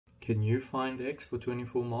Can you find x for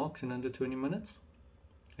 24 marks in under 20 minutes?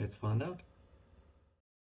 Let's find out.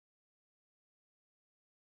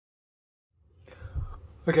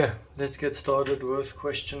 Okay, let's get started with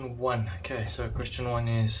question 1. Okay, so question 1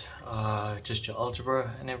 is just your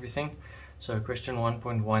algebra and everything. So question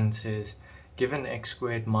 1.1 says, given x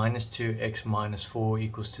squared minus 2x minus 4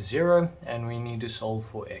 equals to 0, and we need to solve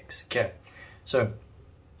for x. Okay, so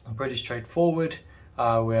pretty straightforward.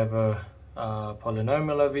 We have a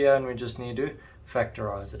polynomial over here, and we just need to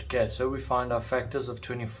factorize it. Okay, so we find our factors of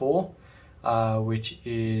 24, which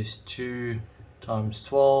is 2 times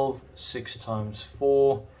 12, 6 times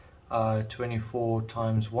 4, 24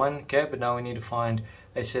 times 1. Okay, but now we need to find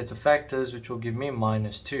a set of factors which will give me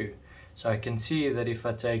minus 2. So I can see that if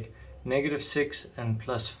I take negative 6 and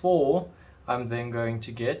plus 4, I'm then going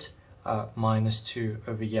to get minus 2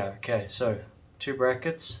 over here. Okay, so 2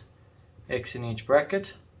 brackets, x in each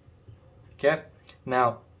bracket. Okay,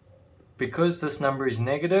 now because this number is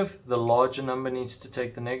negative, the larger number needs to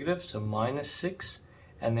take the negative, so minus 6,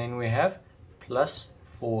 and then we have plus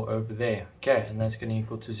 4 over there. Okay, and that's going to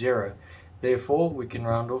equal to 0. Therefore, we can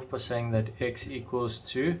round off by saying that x equals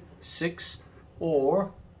to 6,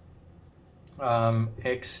 or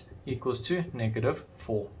x equals to negative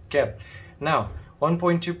 4. Okay, now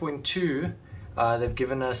 1.2.2, they've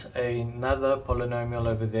given us another polynomial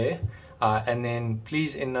over there, and then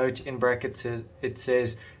please note in brackets it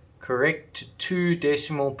says correct 2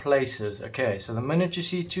 decimal places. Okay, so the minute you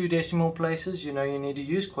see 2 decimal places, you know you need to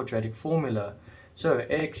use quadratic formula. So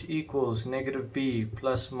x equals negative b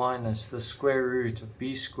plus minus the square root of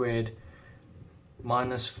b squared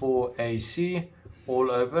minus 4ac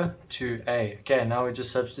all over 2a. Okay, now we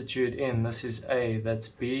just substitute in, this is a, that's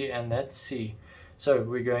b, and that's c. So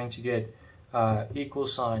we're going to get equal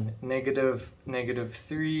sign negative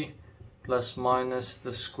 3 plus minus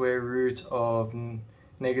the square root of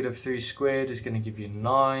negative 3 squared is going to give you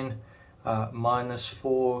 9. Minus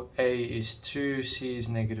 4, a is 2, c is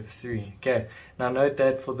negative 3. Okay, now note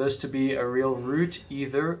that for this to be a real root,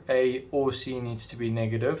 either a or c needs to be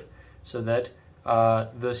negative, so that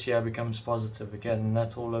this here becomes positive. Okay, and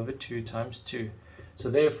that's all over 2 times 2.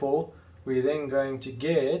 So therefore, we're then going to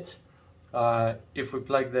get, if we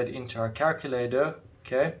plug that into our calculator,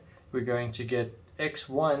 okay, we're going to get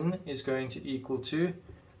x1 is going to equal to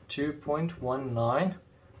 2.19,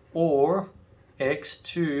 or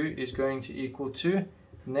x2 is going to equal to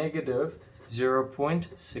negative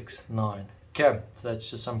 0.69. Okay, so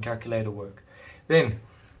that's just some calculator work. Then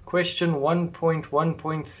question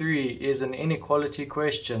 1.1.3 is an inequality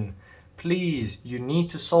question. Please, you need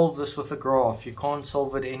to solve this with a graph. You can't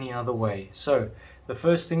solve it any other way. So the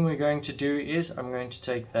first thing we're going to do is I'm going to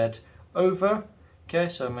take that over. Okay,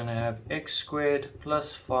 so I'm going to have x squared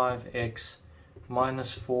plus 5x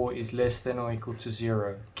minus 4 is less than or equal to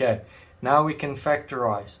 0. Okay, now we can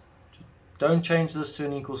factorize. Don't change this to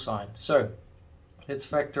an equal sign. So let's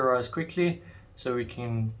factorize quickly so we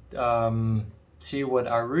can see what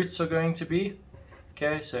our roots are going to be.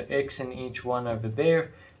 Okay, so x in each one over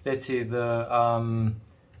there. Let's see, the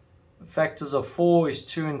factors of 4 is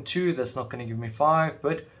 2 and 2. That's not going to give me 5,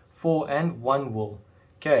 but 4 and 1 will.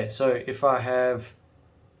 Okay, so if I have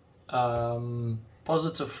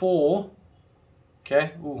positive 4,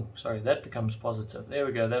 okay, ooh, sorry, that becomes positive. There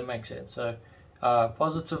we go, that makes sense. So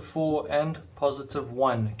positive 4 and positive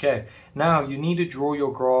 1. Okay, now you need to draw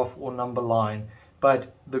your graph or number line,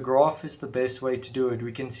 but the graph is the best way to do it.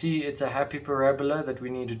 We can see it's a happy parabola that we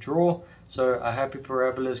need to draw. So a happy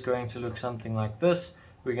parabola is going to look something like this.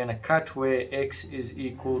 We're going to cut where x is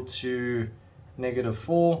equal to negative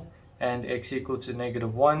 4 and x equal to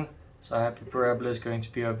negative 1. So a happy parabola is going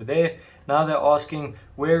to be over there. Now they're asking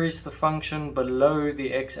where is the function below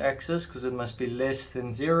the x-axis, because it must be less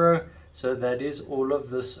than 0. So that is all of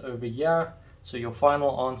this over here. So your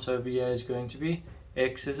final answer over here is going to be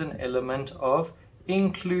x is an element of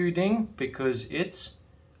including, because it's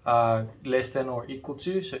less than or equal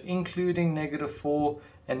to, so including negative 4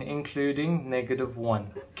 and including negative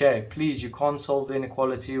 1. Okay, please, you can't solve the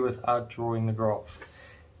inequality without drawing the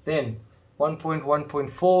graph. Then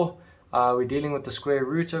 1.1.4, we're dealing with the square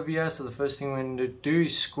root over here. So the first thing we need to do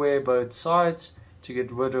is square both sides to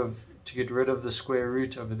get rid of the square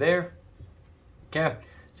root over there. Okay,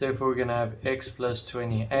 so if we're going to have x plus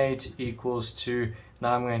 28 equals to,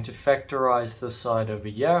 now I'm going to factorize this side over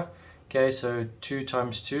here. Okay, so 2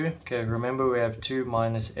 times 2. Okay, remember we have 2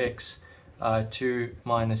 minus x, 2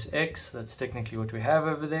 minus x. That's technically what we have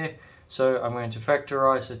over there. So I'm going to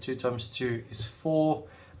factorize. So 2 times 2 is 4.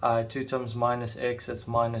 2 times minus x, that's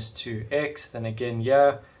minus 2x. Then again,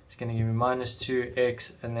 yeah, it's going to give me minus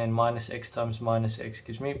 2x, and then minus x times minus x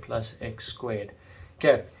gives me plus x squared.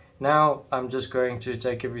 Okay, now I'm just going to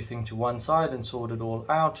take everything to one side and sort it all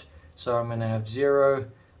out. So I'm going to have 0,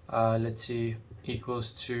 let's see,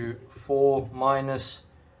 equals to 4 minus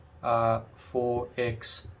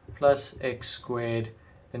 4x plus x squared.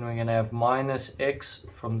 Then we're going to have minus x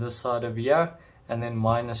from this side over here, and then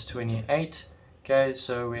minus 28. Okay,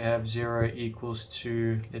 so we have 0 equals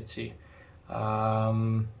to, let's see,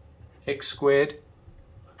 x squared.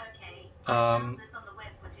 Okay, I found this on the web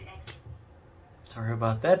for x. Sorry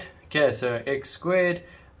about that. Okay, so x squared,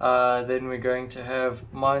 then we're going to have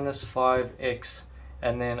minus 5x,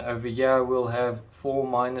 and then over here we'll have 4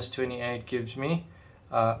 minus 28 gives me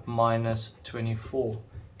minus 24.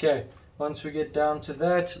 Okay, once we get down to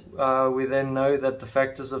that, we then know that the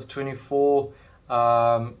factors of 24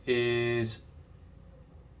 is,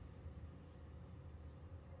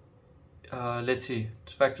 let's see,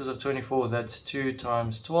 factors of 24, that's 2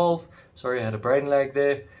 times 12. Sorry, I had a brain lag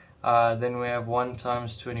there. Then we have 1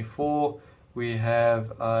 times 24. We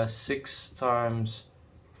have 6 times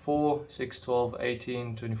 4, 6, 12,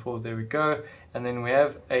 18, 24, there we go. And then we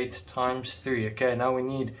have 8 times 3. Okay, now we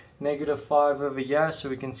need negative 5 over here, so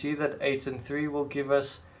we can see that 8 and 3 will give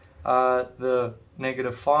us the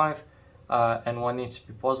negative 5, and 1 needs to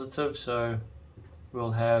be positive, so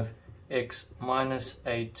we'll have x minus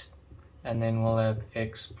 8, and then we'll have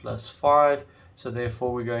x plus 5. So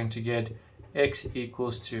therefore we're going to get x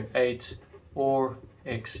equals to 8 or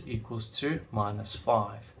x equals to minus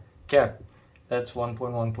 5. Okay, that's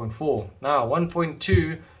 1.1.4. Now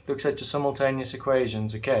 1.2 looks at your simultaneous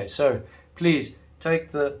equations. Okay, so please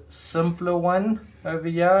take the simpler one over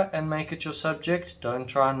here and make it your subject. Don't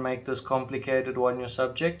try and make this complicated one your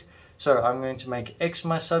subject. So I'm going to make x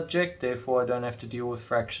my subject, therefore I don't have to deal with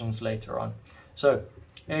fractions later on. So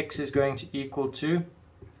x is going to equal to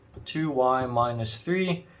 2y minus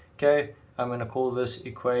 3. Okay, I'm going to call this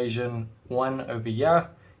equation 1 over here.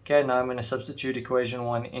 Okay, now I'm going to substitute equation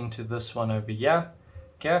 1 into this one over here.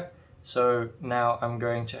 Okay, so now I'm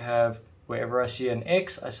going to have, wherever I see an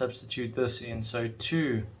x, I substitute this in. So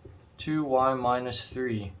 2y minus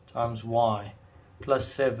 3 times y plus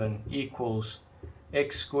 7 equals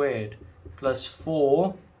x squared plus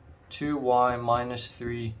 4 2y minus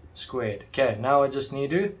 3 squared. Okay, now I just need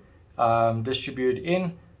to distribute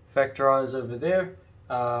in, factorize over there,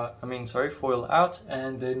 FOIL out,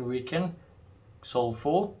 and then we can solve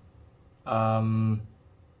for,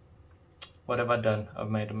 what have I done? I've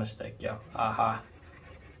made a mistake, yeah, aha.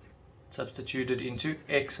 Substituted into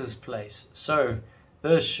x's place. So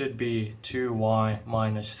this should be 2y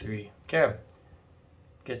minus 3. Okay,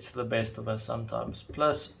 gets to the best of us sometimes.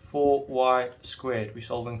 Plus 4y squared. We're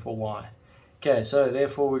solving for y. Okay, so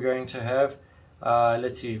therefore we're going to have,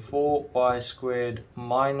 let's see, 4y squared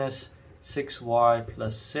minus 6y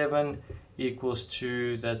plus 7 equals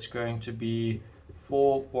to, that's going to be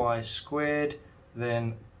 4y squared,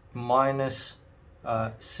 then minus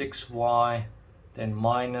 6y, then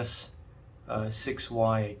minus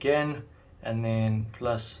 6y again, and then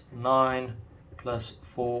plus 9 plus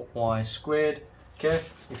 4y squared. Okay,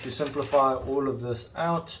 if you simplify all of this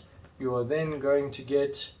out, you are then going to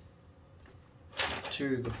get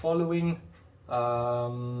to the following.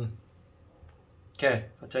 Okay,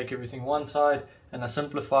 if I take everything one side and I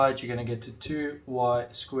simplify it, you're going to get to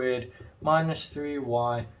 2y squared minus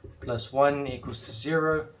 3y plus 1 equals to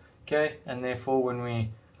 0. Okay, and therefore when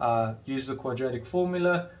we use the quadratic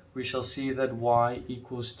formula, we shall see that y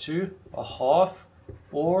equals to a half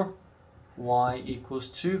or y equals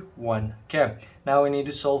to 1. Okay, now we need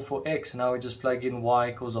to solve for x. Now we just plug in y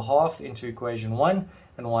equals a half into equation 1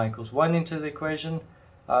 and y equals 1 into the equation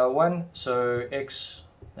 1. So x,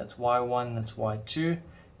 that's y1, that's y2.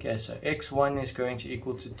 Okay, so x1 is going to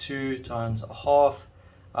equal to 2 times a half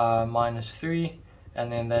minus 3,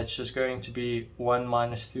 and then that's just going to be 1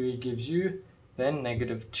 minus 3 gives you then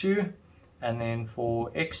negative 2. And then for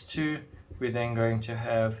x2, we're then going to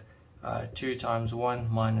have 2 times 1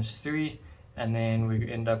 minus 3, and then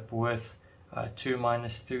we end up with 2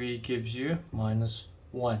 minus 3 gives you minus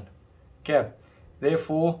 1. Okay,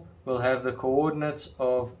 therefore we'll have the coordinates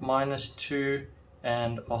of minus 2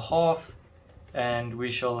 and a half, and we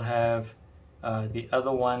shall have the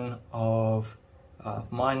other one of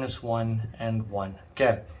minus 1 and 1.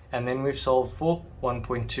 Okay, and then we've solved for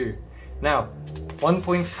 1.2. Now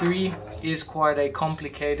 1.3 is quite a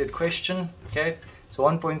complicated question. Okay, so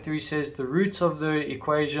 1.3 says the roots of the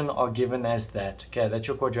equation are given as that. Okay, that's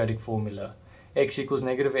your quadratic formula. X equals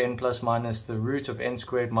negative n plus minus the root of n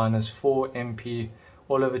squared minus 4mp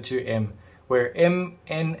all over 2m, where m,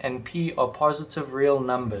 n, and p are positive real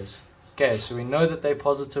numbers. Okay, so we know that they're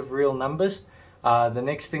positive real numbers. The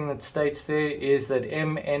next thing that states there is that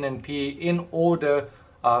m, n, and p in order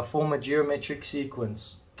form a geometric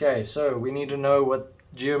sequence. Okay, so we need to know what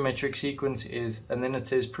geometric sequence is, and then it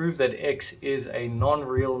says prove that x is a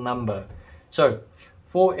non-real number. So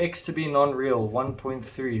for x to be non-real,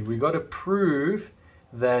 1.3, we got to prove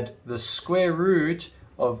that the square root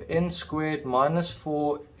of n squared minus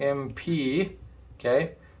 4mp,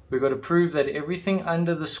 okay, we got to prove that everything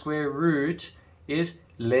under the square root is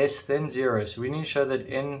less than 0. So we need to show that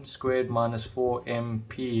n squared minus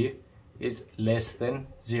 4mp is less than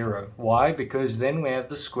 0. Why? Because then we have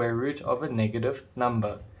the square root of a negative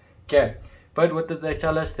number. Okay, but what did they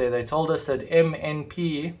tell us there? They told us that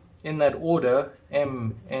mnp, in that order,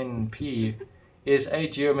 mnp, is a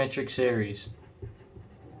geometric series.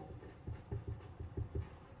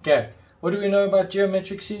 Okay, what do we know about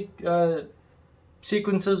geometric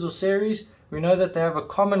sequences or series? We know that they have a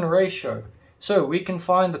common ratio. So we can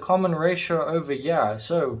find the common ratio over here.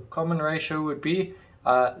 So common ratio would be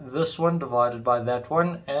this one divided by that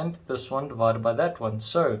one, and this one divided by that one.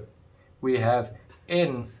 So we have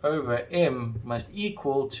n over m must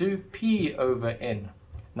equal to p over n.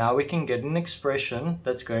 Now we can get an expression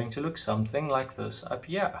that's going to look something like this up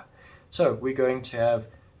here. So we're going to have,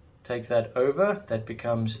 take that over, that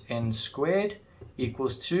becomes n squared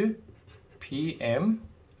equals to pm.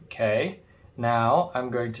 Okay, now I'm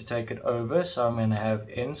going to take it over, so I'm going to have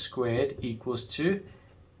n squared equals to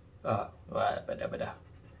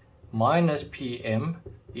minus pm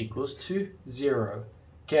equals to 0.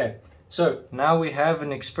 Okay, so now we have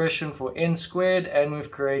an expression for n squared, and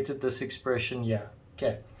we've created this expression here.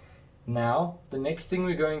 Okay, now the next thing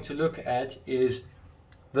we're going to look at is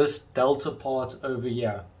this delta part over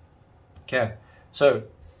here. Okay, so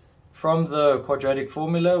from the quadratic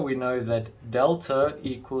formula we know that delta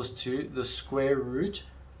equals to the square root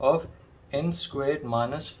of n squared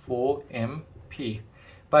minus 4mp.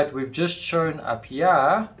 But we've just shown up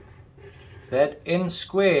here that n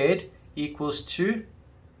squared equals to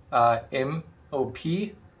m or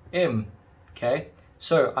pm. Okay,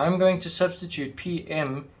 so I'm going to substitute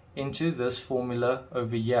pm into this formula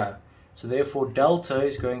over here. So therefore delta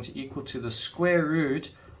is going to equal to the square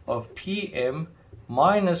root of pm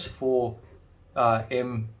minus 4mp.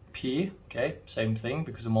 Okay, same thing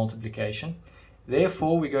because of multiplication.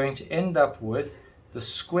 Therefore we're going to end up with the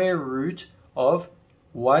square root of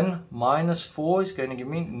 1 minus 4 is going to give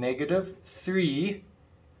me negative 3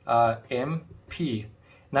 mp.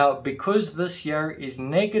 Now because this here is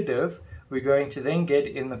negative, we're going to then get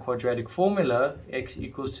in the quadratic formula x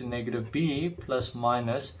equals to negative b plus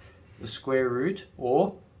minus the square root,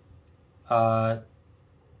 or okay,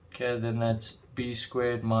 then that's b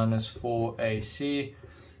squared minus 4ac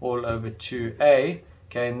all over 2a.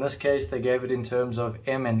 Okay, in this case they gave it in terms of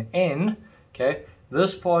m and n. Okay,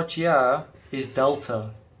 this part here is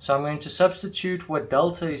delta, so I'm going to substitute what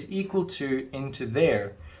delta is equal to into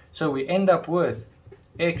there. So we end up with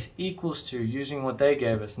x equals to, using what they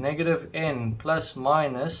gave us, negative n plus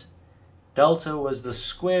minus delta was the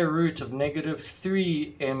square root of negative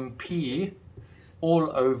 3mp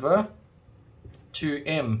all over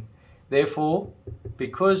 2m. Therefore,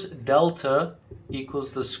 because delta equals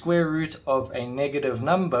the square root of a negative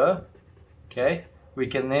number, okay, we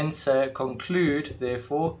can then say, conclude,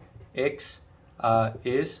 therefore x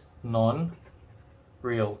is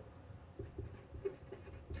non-real,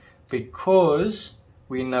 because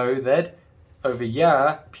we know that over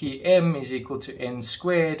here pm is equal to n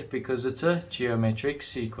squared because it's a geometric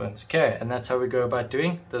sequence. Okay, and that's how we go about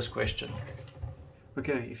doing this question.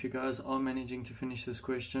 Okay, if you guys are managing to finish this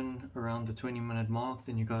question around the 20-minute mark,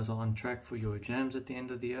 then you guys are on track for your exams at the end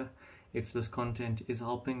of the year. If this content is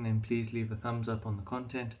helping, then please leave a thumbs up on the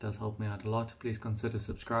content. It does help me out a lot. Please consider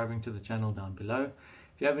subscribing to the channel down below.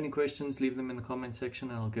 If you have any questions, leave them in the comment section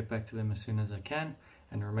and I'll get back to them as soon as I can.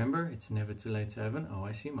 And remember, it's never too late to have an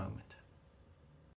OIC moment.